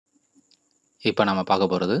இப்போ நம்ம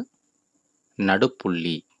பார்க்க போகிறது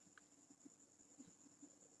நடுப்புள்ளி.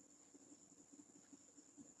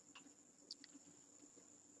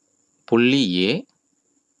 புள்ளி ஏ,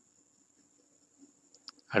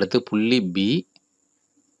 அடுத்து புள்ளி பி,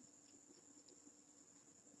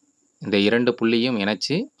 இந்த இரண்டு புள்ளியும்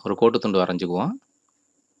இணைச்சு ஒரு கோட்டுத்துண்டு வரைஞ்சுக்குவோம்.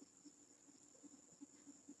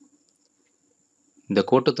 இந்த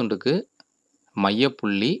கோட்டுத்துண்டுக்கு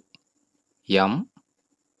மையப்புள்ளி எம்,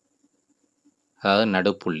 அதாவது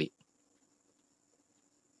நடுப்புள்ளி.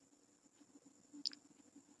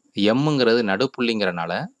 எம்ங்கிறது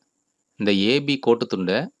நடுப்புள்ளிங்கிறனால இந்த ஏபி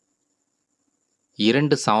கோட்டுத்துண்டை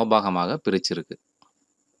இரண்டு சமபாகமாக பிரிச்சிருக்கு.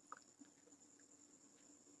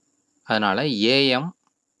 அதனால் ஏஎம்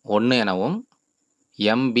 1 எனவும்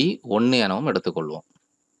எம்பி 1 எனவும் எடுத்துக்கொள்வோம்.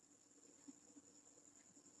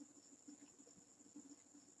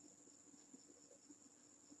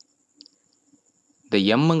 இந்த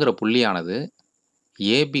எம்ங்கிற புள்ளியானது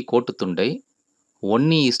ஏபி கோட்டுத்துண்டை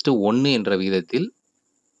 1:1 என்ற விகிதத்தில்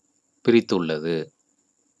பிரித்துள்ளது.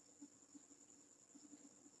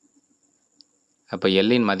 அப்போ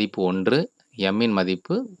எல்லின் மதிப்பு 1, எம்மின்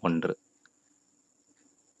மதிப்பு 1.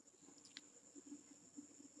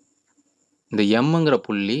 இந்த எம்ங்கிற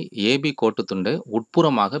புள்ளி ஏபி கோட்டுத்துண்டை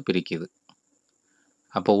உட்புறமாக பிரிக்குது.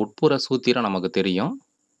 அப்போ உட்புற சூத்திரம் நமக்கு தெரியும்,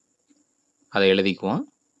 அதை எழுதிக்குவோம்.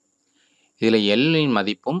 இதில் எல்லின்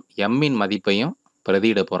மதிப்பும் எம்மின் மதிப்பையும்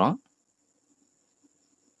பிரதியிட போகிறோம்.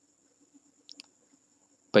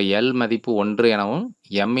 இப்போ எல் மதிப்பு 1 எனவும்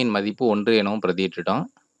எம்மின் மதிப்பு 1 எனவும் பிரதியிட்டுட்டோம்.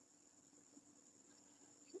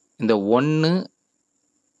 இந்த 1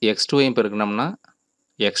 x2ஐயும் பெருக்கணும்னா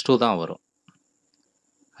x2 தான் வரும்.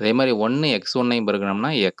 அதே மாதிரி 1 x1ஐயும்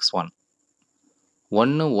பெருக்கணும்னா x1,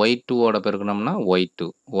 1 y2ஓட பெருக்கணும்னா y2,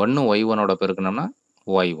 1 y1ஓட பெருக்கணும்னா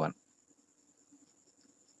y1.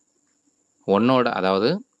 1ஓட, அதாவது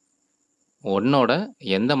 1ஓட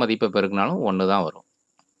எந்த மதிப்பை பெருக்கினாலும் 1 தான் வரும்.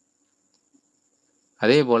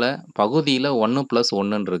 அதே போல் பகுதியில் 1 +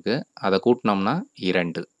 1 இருக்கு, அதை கூட்டினோம்னா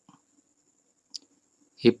 2.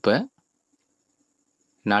 இப்போ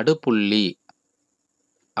நடுப்புள்ளி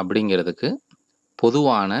அப்படிங்கிறதுக்கு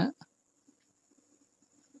பொதுவான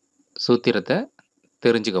சூத்திரத்தை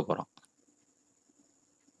தெரிஞ்சுக்க போகிறோம்.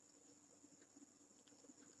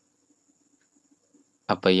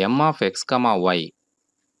 அப்போ m(x, y),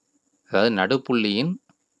 அதாவது நடுப்புள்ளியின்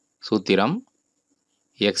சூத்திரம்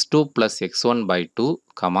x2 + x1/2,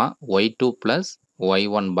 y2 +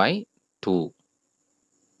 y1/2.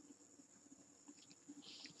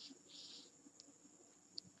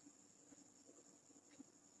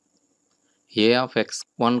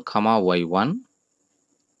 a(x1, y1)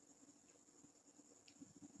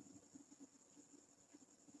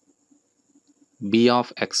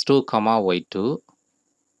 b(x2, y2)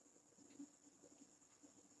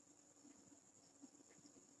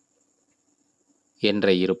 என்ற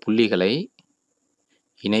இரு புள்ளிகளை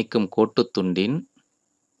இணைக்கும் கோட்டுத்துண்டின்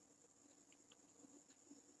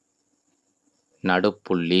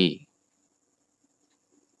நடுப்புள்ளி.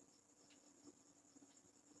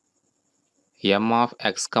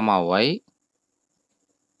 m(x, y)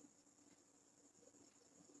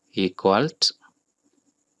 equals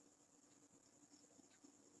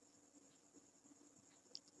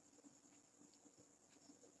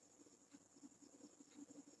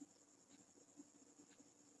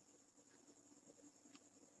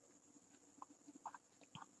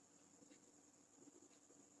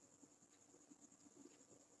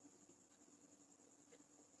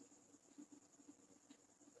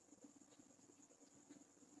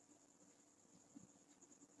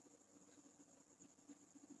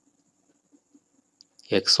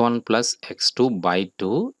x1 + x2/2,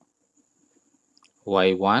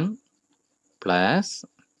 y1 +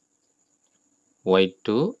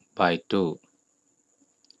 y2/2.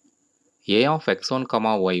 a(x1,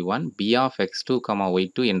 y1), b(x2,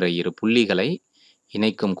 y2) என்ற இரு புள்ளிகளை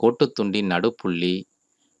இணைக்கும் கோட்டுத்துண்டின் நடுப்புள்ளி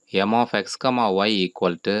m(x, y)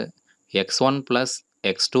 equal x1 +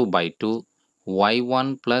 x2/2,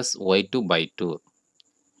 y1 + y2/2.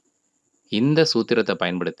 இந்த சூத்திரத்தை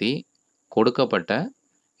பயன்படுத்தி கொடுக்கப்பட்ட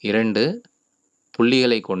இரண்டு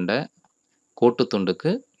புள்ளிகளை கொண்ட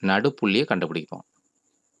கோட்டுத்துண்டுக்கு நடுப்புள்ளியை கண்டுபிடிப்போம்.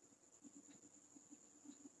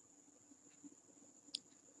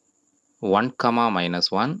 (1,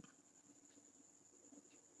 -1),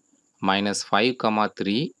 -5,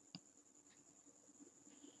 3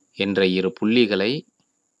 என்ற இரு புள்ளிகளை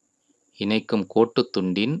இணைக்கும்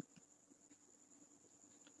கோட்டுத்துண்டின்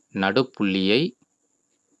நடுப்புள்ளியை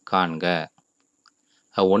காண்க.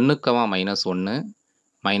 1, -1,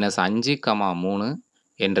 -5, 3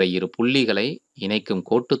 என்ற இரு புள்ளிகளை இணைக்கும்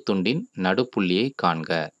கோட்டுத்துண்டின் நடுப்புள்ளியை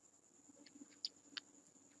காண்க.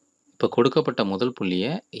 இப்போ கொடுக்கப்பட்ட முதல்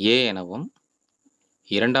புள்ளியை A எனவும்,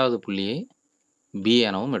 இரண்டாவது புள்ளியை B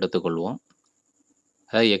எனவும் எடுத்துக்கொள்வோம்.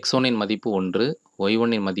 அதாவது x1 இன் மதிப்பு 1,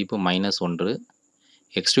 y1 இன் மதிப்பு -1,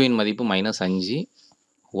 x2 இன் மதிப்பு -5,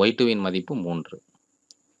 y2 இன் மதிப்பு 3.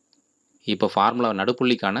 இப்போ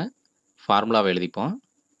நடுப்புள்ளிக்கான ஃபார்முலாவை எழுதிப்போம்.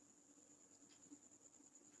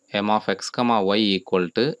 m of x, y equal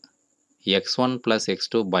to x1 plus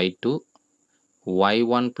x2 by 2,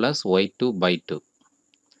 y1 plus y2 by 2.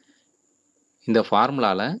 இந்த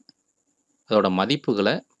ஃபார்முலாவில் அதோட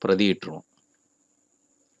மதிப்புகளை பிரதியிட்டுருவோம்.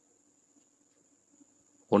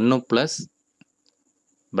 1 ப்ளஸ்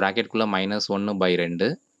ப்ராக்கெட்டுக்குள்ளே -1 by 2,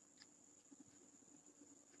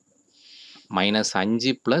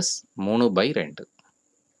 -5 ப்ளஸ் 3 by 2.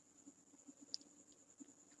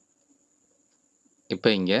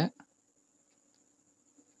 இப்போ இங்கே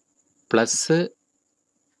ப்ளஸ்ஸு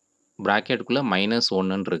ப்ராக்கெட்டுக்குள்ளே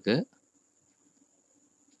 -1 இருக்கு.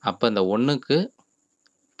 அப்போ இந்த 1க்கு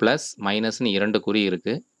ப்ளஸ் மைனஸ்னு 2 குறி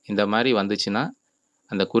இருக்குது. இந்த மாதிரி வந்துச்சுன்னா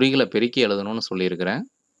அந்த குறிகளை பெருக்கி எழுதணும்னு சொல்லியிருக்கிறேன்.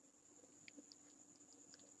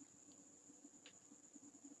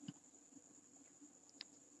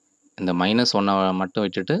 இந்த -1 மட்டும்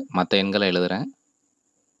விட்டுட்டு மற்ற எண்களை எழுதுகிறேன்.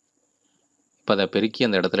 இப்போ அதை பெருக்கி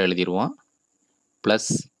அந்த இடத்துல எழுதிடுவோம்.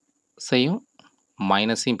 ப்ளஸ்ஸையும்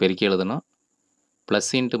மைனஸையும் பெருக்கி எழுதணும். Plus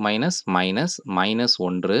into minus minus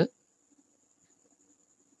 -1.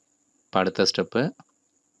 இப்போ அடுத்த ஸ்டெப்பு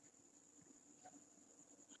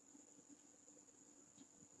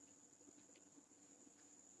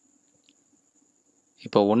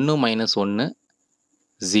இப்போ 1 - 1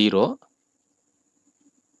 0.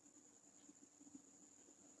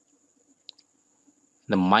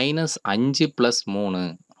 இந்த -5 + 3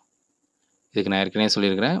 இதுக்கு நான் ஏற்கனவே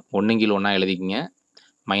சொல்லியிருக்கிறேன். 1 கீழ் 1 எழுதிக்கிங்க.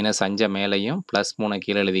 -5 மேலேயும் +3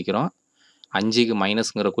 கீழே எழுதிக்கிறோம். 5க்கு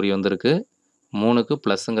மைனஸுங்கிற குறி வந்திருக்கு, 3க்கு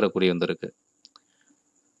ப்ளஸ்ஸுங்கிற குறி வந்திருக்கு.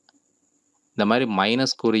 இந்த மாதிரி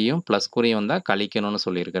மைனஸ் குறியும் ப்ளஸ் குறியும் வந்தால் கழிக்கணும்னு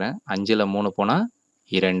சொல்லியிருக்கிறேன். 5ல் 3 போனால்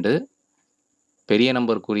 2. பெரிய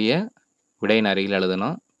நம்பர் குறிய விடையின் அருகில்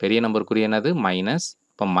எழுதணும். பெரிய நம்பர் குறி என்னது? மைனஸ்.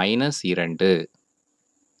 இப்போ -2.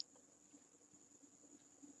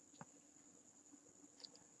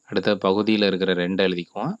 அடுத்த பகுதியில் இருக்கிற 2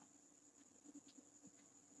 எழுதிக்குவோம்.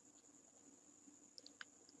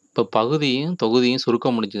 இப்போ பகுதியும் தொகுதியும் சுருக்க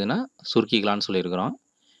முடிஞ்சதுன்னா சுருக்கிக்கலான்னு சொல்லியிருக்கிறோம்.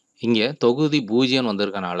 இங்கே தொகுதி 0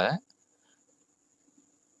 வந்திருக்கனால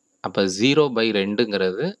அப்போ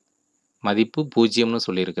 0/2ங்கிறது மதிப்பு 0ன்னு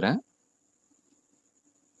சொல்லியிருக்கிறேன்.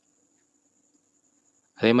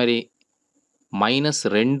 அதே மாதிரி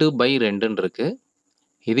 -2/2ன்னு இருக்கு.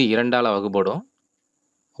 இது 2ஆல் வகுப்படும்.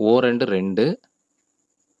 O2 2.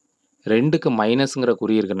 2க்கு மைனஸுங்கிற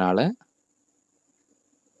குறி இருக்கனால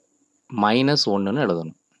 -1ன்னு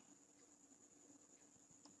எழுதணும்.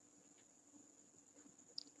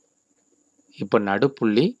 இப்போ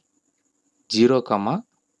நடுப்புள்ளி 0,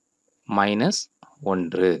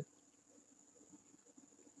 -1.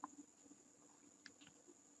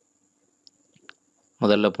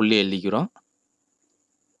 முதல்ல புள்ளி எழுதிக்கிறோம்.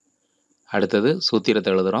 அடுத்தது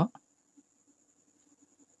சூத்திரத்தை எழுதுகிறோம்.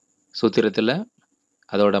 சூத்திரத்தில்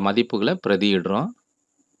அதோட மதிப்புகளை பிரதியிடுறோம்.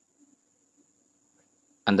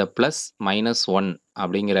 அந்த +-1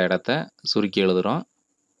 அப்படிங்கிற இடத்த சுருக்கி எழுதுகிறோம்.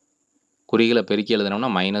 குறிகளை பெருக்கி எழுதுனோம்னா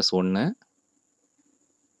 -1.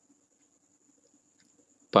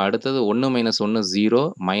 இப்போ அடுத்தது 1 - 1 0,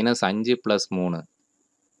 -5 + 3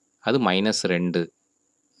 அது -2.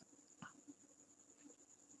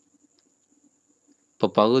 இப்போ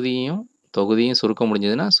பகுதியும் தொகுதியும் சுருக்க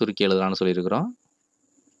முடிஞ்சதுன்னா சுருக்கி எழுதலாம்னு சொல்லியிருக்கிறோம்.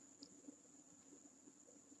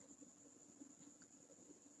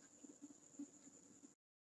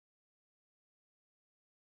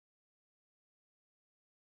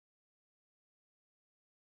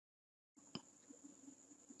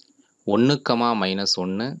 -1,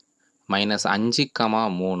 -5,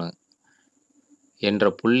 -3 என்ற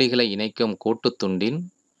புள்ளிகளை இணைக்கும் கூட்டுத்துண்டின்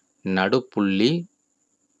நடுப்புள்ளி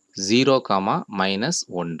 0,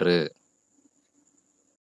 -1.